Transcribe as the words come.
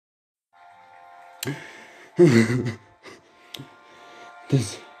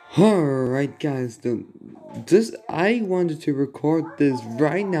This alright guys, this I wanted to record this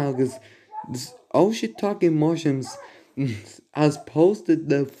right now because this Oh Shit Talking Mushrooms has posted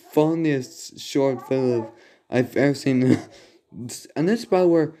the funniest short film I've ever seen. And it's about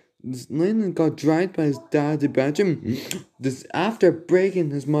where Lennon got dragged by his dad to Belgium this after breaking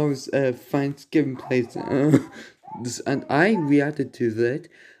his mother's Thanksgiving plate. And I reacted to that,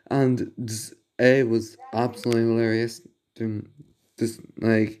 and it was absolutely hilarious. Just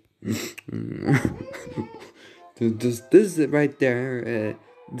like this is right there.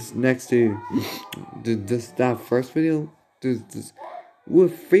 This next to that first video. This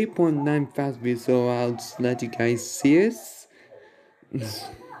with 3.9 fast views, so I'll just let you guys see it.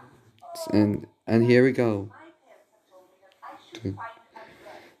 And here we go.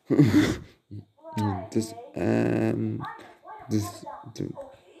 This this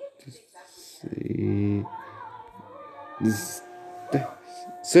see this.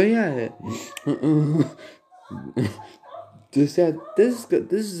 So yeah. This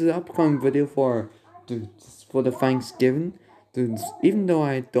is the upcoming video for the Thanksgiving. Even though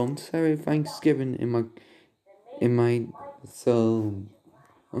I don't celebrate Thanksgiving in my so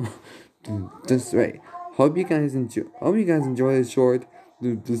this right. Hope you guys enjoy this short.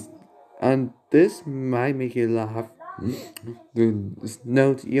 And this might make you laugh. Just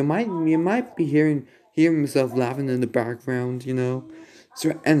note you might be hearing myself laughing in the background.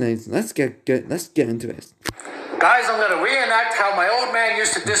 So anyways, let's get into this. Guys, I'm gonna reenact how my old man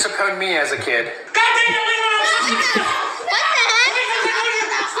used to discipline me as a kid. What the heck?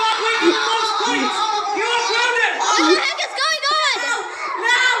 What the heck is going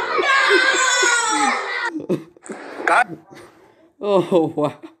on? God. Oh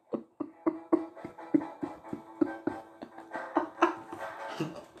wow.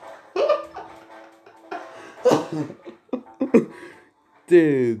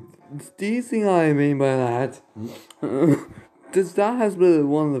 Dude, do you think I mean by that? That has been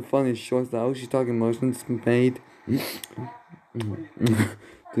one of the funniest shorts that Oshi Talking Motions made.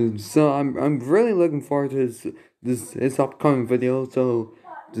 Dude, so I'm really looking forward to this upcoming video. So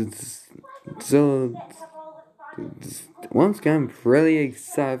once again, I'm really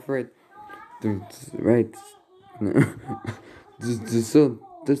excited for it. Dude, right. So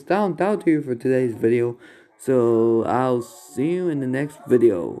that'll do for today's video. So I'll see you in the next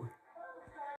video.